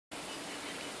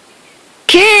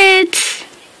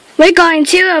We're going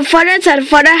to a photo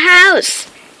for the house.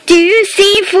 Do you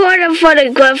see photo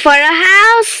good for the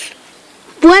house?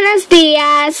 Buenos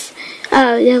dias.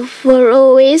 The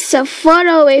photo is so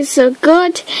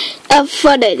good. A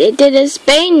photo de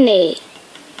Spain.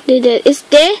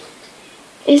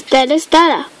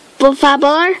 Está. Por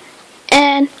favor.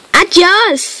 And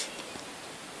adios.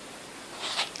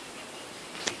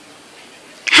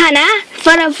 Hannah,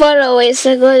 photo is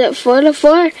so good. Photo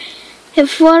 4. The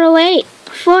photo 8.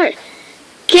 4.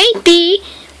 Katie,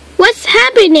 what's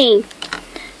happening?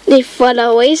 The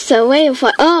photo is so way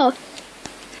for all.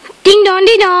 Ding dong,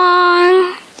 ding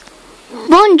dong.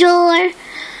 Bonjour.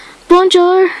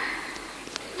 Bonjour.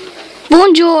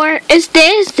 Bonjour. Is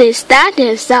that?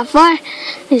 Is that for?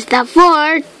 Is that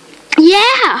for?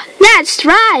 Yeah, that's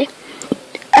right.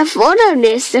 A photo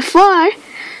is the for.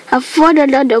 A photo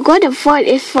the good for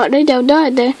is for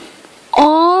the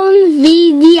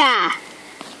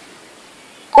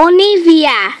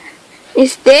Olivia.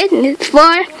 Is that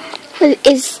for?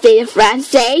 Is the French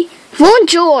say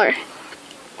bonjour.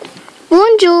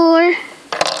 Bonjour.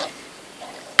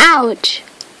 Ouch.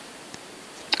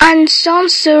 I'm so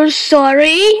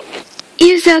sorry.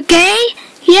 Is okay?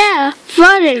 Yeah,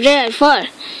 for the for.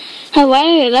 How are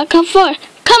you looking for?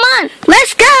 Come on,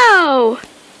 let's go.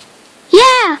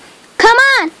 Yeah, come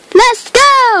on, let's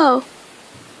go.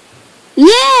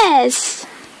 Yes.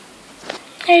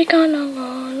 They're gonna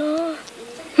go, no.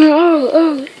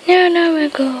 Oh, no, we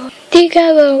go. They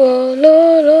gotta go,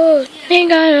 no. They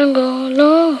gotta go,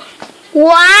 no.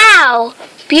 Wow,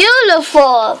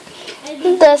 beautiful.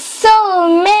 There's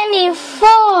so many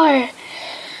four.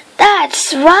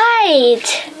 That's right.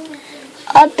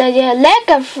 At the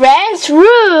Lego Friends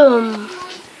room.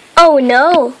 Oh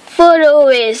no, photo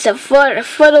is a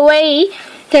photo way.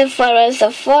 The photo is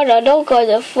a photo. Don't go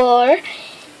to 4.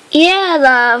 Yeah,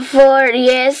 the 4.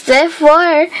 Yes, the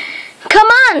 4. Come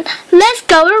on, let's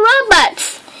go to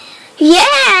robots.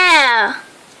 Yeah.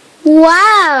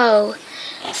 Wow.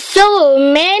 So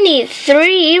many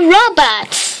 3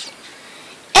 robots.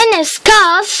 And it's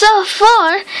called so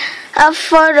 4. A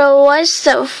photo was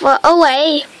so far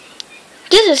away.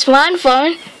 This is one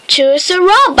phone. Choose a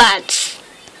robots.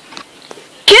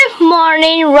 Good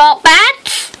morning,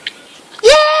 robots.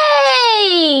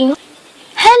 Yay!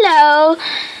 Hello.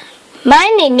 My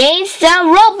name is the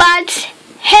robot.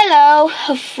 Hello.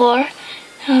 4.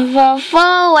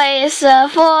 4 ways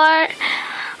 4.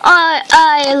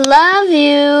 I love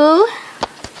you.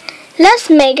 Let's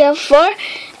make a 4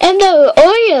 and the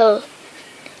oil.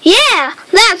 Yeah,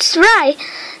 that's right.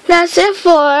 That's it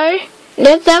for.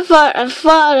 That's it for a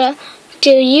 4.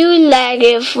 Do you like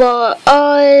it for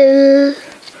oil?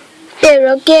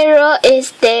 Gero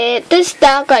is dead. The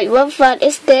star like what fun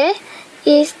is there?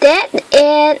 Is that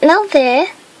and not there?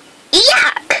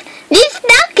 Yuck! This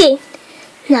knocking.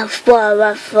 Now for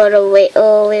the way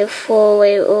away, 4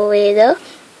 way away though.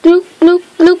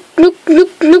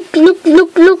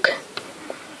 Look.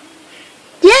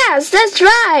 Yes, that's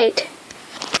right.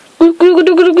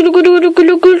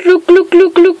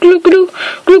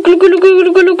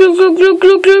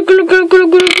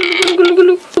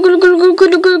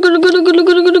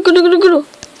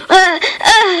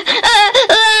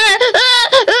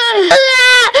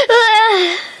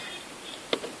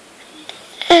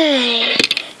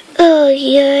 Oh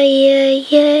yeah.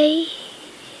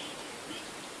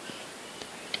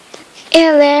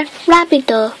 El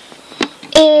rápido.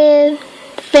 El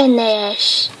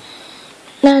finish.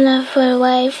 No, for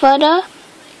away photo.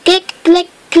 Click.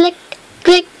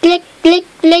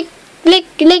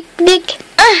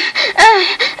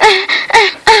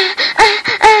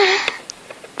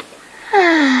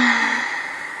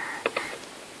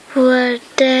 What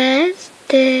does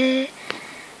the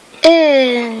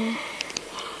end?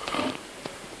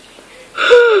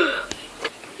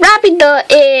 Rapido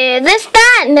is the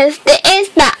stand. This is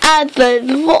the advert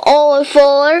for all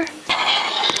 4.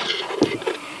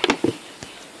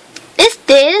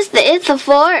 It's a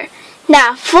 4.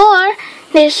 Now 4.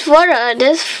 This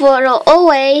photo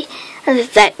away. And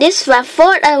this was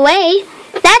 4 away.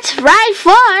 That's right,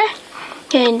 4.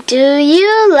 And do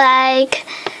you like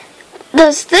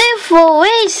the 4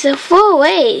 ways? 4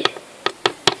 ways.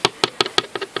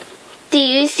 Do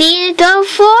you see the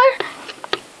 4?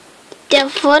 The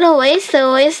 4 ways, the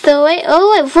way.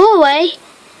 Oh, 4 way.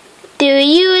 Do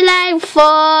you like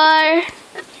 4?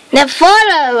 The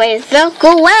 4 ways, the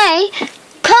good way.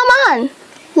 Come on,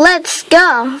 let's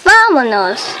go.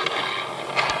 Vámonos.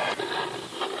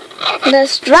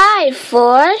 Let's drive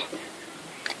 4.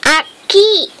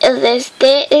 Aquí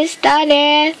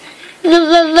started.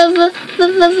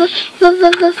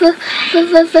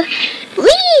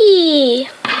 Whee!